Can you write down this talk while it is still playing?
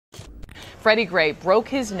Freddie Gray broke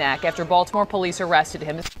his neck after Baltimore police arrested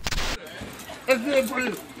him.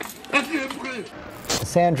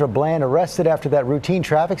 Sandra Bland arrested after that routine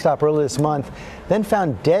traffic stop earlier this month, then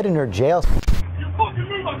found dead in her jail.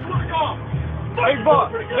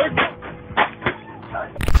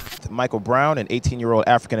 Michael Brown, an 18-year-old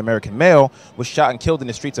African-American male, was shot and killed in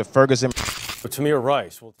the streets of Ferguson. But Tamir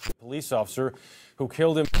Rice, the police officer who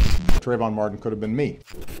killed him. Trayvon Martin could have been me.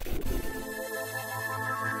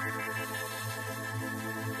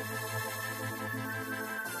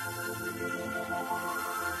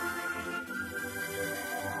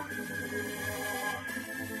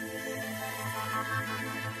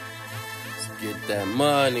 Let's get that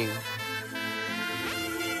money.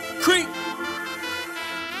 Creep.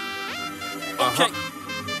 Okay.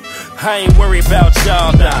 I ain't worried about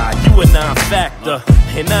y'all, nah, you a non-factor.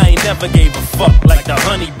 And I ain't never gave a fuck like the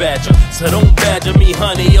honey badger. So don't badger me,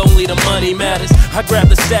 honey, only the money matters. I grab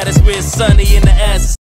the status where it's sunny in the ass.